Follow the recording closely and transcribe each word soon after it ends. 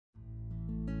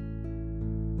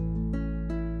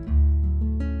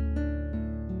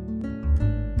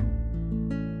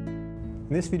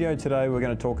In this video today we're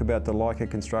going to talk about the Leica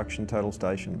Construction Total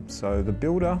Station. So the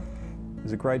Builder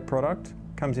is a great product,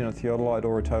 comes in a theodolite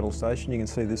or a total station. You can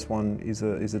see this one is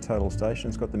a total station.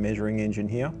 It's got the measuring engine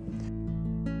here.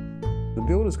 The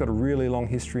Builder's got a really long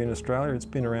history in Australia. It's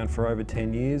been around for over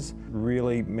 10 years,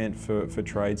 really meant for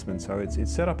tradesmen. So it's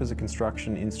set up as a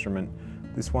construction instrument.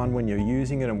 This one, when you're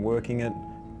using it and working it,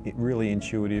 it's really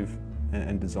intuitive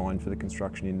and designed for the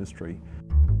construction industry.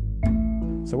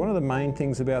 So one of the main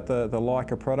things about the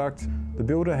Leica product, the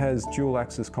Builder has dual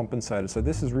axis compensator. So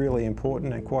this is really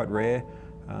important and quite rare,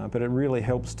 but it really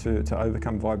helps to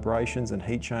overcome vibrations and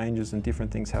heat changes and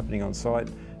different things happening on site,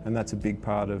 and that's a big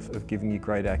part of giving you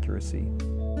great accuracy.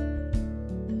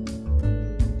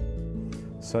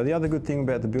 So the other good thing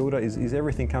about the Builder is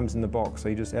everything comes in the box. So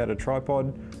you just add a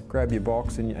tripod, grab your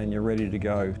box and you're ready to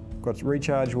go. Got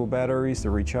rechargeable batteries, the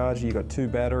recharger, you've got 2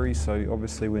 batteries, so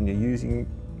obviously when you're using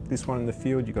this one in the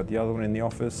field, you've got the other one in the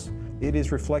office. It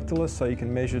is reflectorless, so you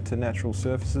can measure to natural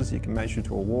surfaces. You can measure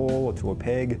to a wall or to a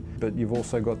peg, but you've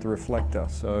also got the reflector.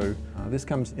 So this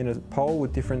comes in a pole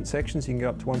with different sections. You can go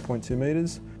up to 1.2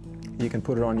 metres. You can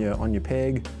put it on your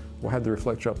peg or have the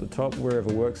reflector up the top,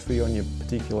 wherever works for you on your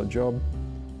particular job.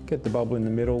 Get the bubble in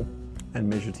the middle and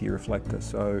measure to your reflector.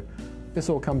 So this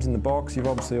all comes in the box. You've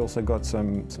obviously also got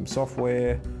some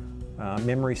software,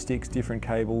 memory sticks, different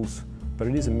cables, but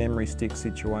it is a memory stick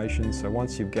situation. So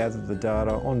once you've gathered the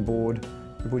data on board,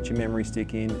 you put your memory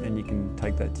stick in and you can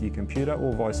take that to your computer,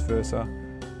 or vice versa.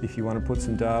 If you want to put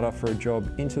some data for a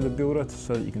job into the Builder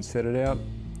so that you can set it out,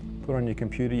 put on your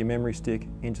computer your memory stick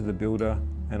into the Builder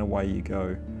and away you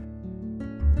go.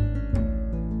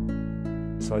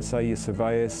 So say your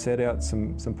surveyor set out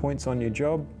some points on your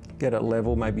job, get it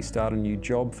level, maybe start a new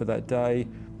job for that day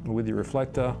with your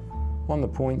reflector. On the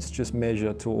points, just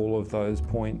measure to all of those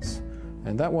points.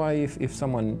 And that way, if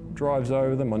someone drives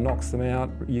over them or knocks them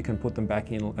out, you can put them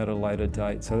back in at a later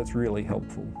date. So that's really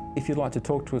helpful. If you'd like to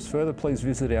talk to us further, please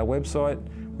visit our website.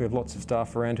 We have lots of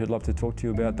staff around who'd love to talk to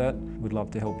you about that. We'd love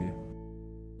to help you.